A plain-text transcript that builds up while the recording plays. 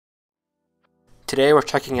Today we're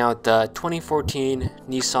checking out the 2014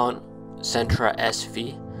 Nissan Sentra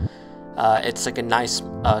SV. It's like a nice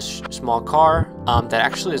small car that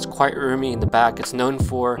actually is quite roomy in the back. It's known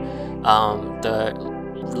for the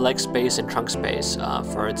leg space and trunk space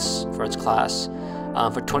for its class.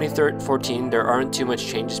 For 2014, there aren't too much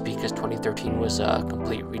changes because 2013 was a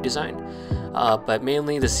complete redesign. But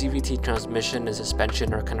mainly the CVT transmission and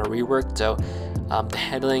suspension are kind of reworked, so the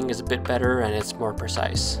handling is a bit better and it's more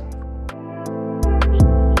precise.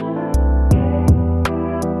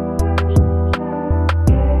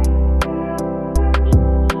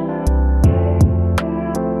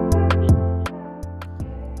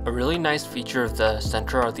 A really nice feature of the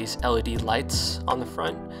Sentra are these LED lights on the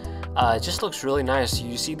front. It just looks really nice.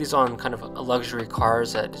 You see these on kind of luxury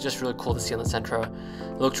cars that it's just really cool to see on the Sentra.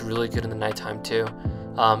 It looks really good in the nighttime too.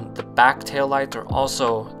 The back tail lights are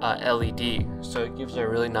also LED, so it gives a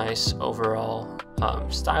really nice overall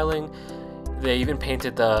styling. They even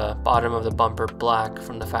painted the bottom of the bumper black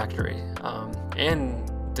from the factory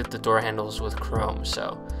and did the door handles with chrome,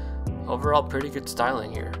 so overall pretty good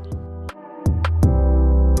styling here.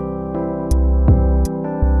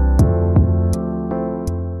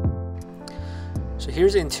 So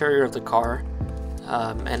here's the interior of the car,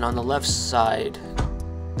 and on the left side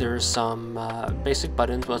there's some basic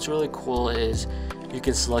buttons. What's really cool is you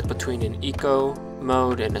can select between an eco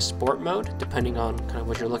mode and a sport mode depending on kind of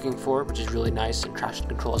what you're looking for, which is really nice, and traction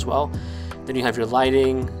control as well. Then you have your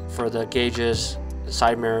lighting for the gauges, the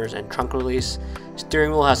side mirrors, and trunk release.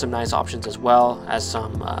 Steering wheel has some nice options as well as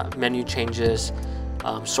some menu changes,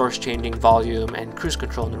 source changing, volume, and cruise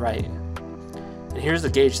control on the right. And here's the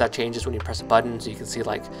gauge that changes when you press a button, so you can see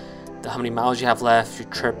like how many miles you have left, your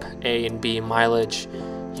trip A and B mileage,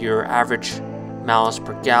 your average miles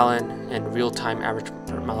per gallon, and real-time average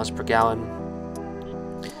miles per gallon,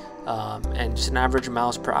 and just an average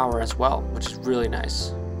miles per hour as well, which is really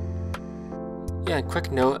nice. Yeah, a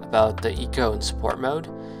quick note about the eco and sport mode.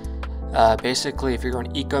 Basically, if you're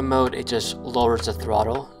going eco mode, it just lowers the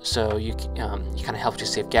throttle, so you kind of helps you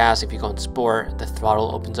save gas. If you go in sport, the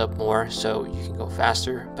throttle opens up more, so you can go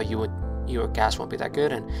faster, but your gas won't be that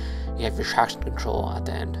good, and you have your traction control at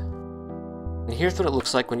the end. And here's what it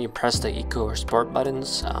looks like when you press the eco or sport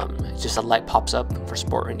buttons. Just a light pops up for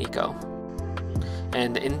sport and eco.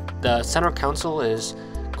 And in the center console is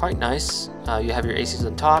quite nice. You have your ACs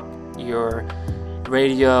on top, your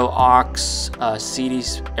radio, aux, CD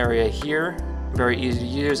area here, very easy to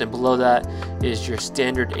use, and below that is your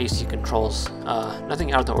standard AC controls.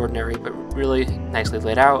 Nothing out of the ordinary, but really nicely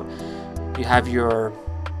laid out. You have your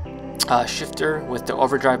shifter with the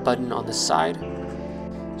overdrive button on the side,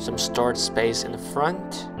 some storage space in the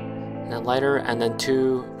front, and a lighter, and then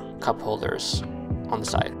two cup holders on the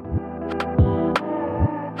side.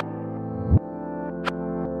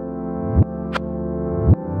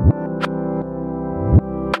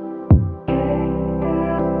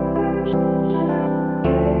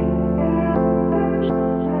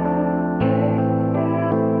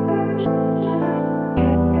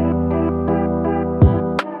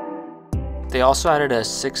 They also added a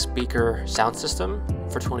 6-speaker sound system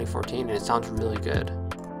for 2014, and it sounds really good.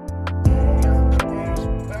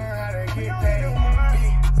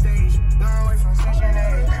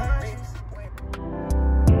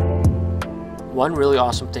 One really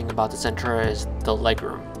awesome thing about the Sentra is the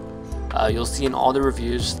legroom. You'll see in all the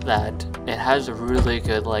reviews that it has a really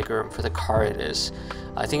good legroom for the car it is.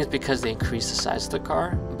 I think it's because they increased the size of the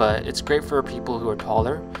car, but it's great for people who are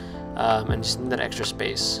taller and just need that extra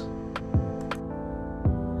space.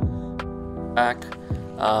 Back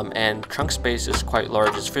and trunk space is quite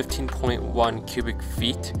large. It's 15.1 cubic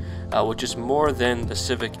feet, which is more than the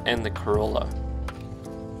Civic and the Corolla.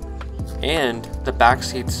 And the back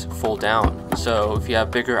seats fold down, so if you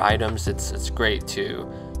have bigger items, it's great to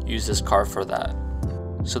use this car for that.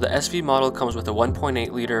 So the SV model comes with a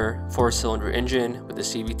 1.8 liter 4-cylinder engine with a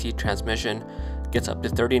CVT transmission, gets up to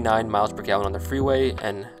 39 miles per gallon on the freeway,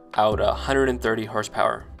 and out 130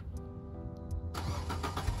 horsepower.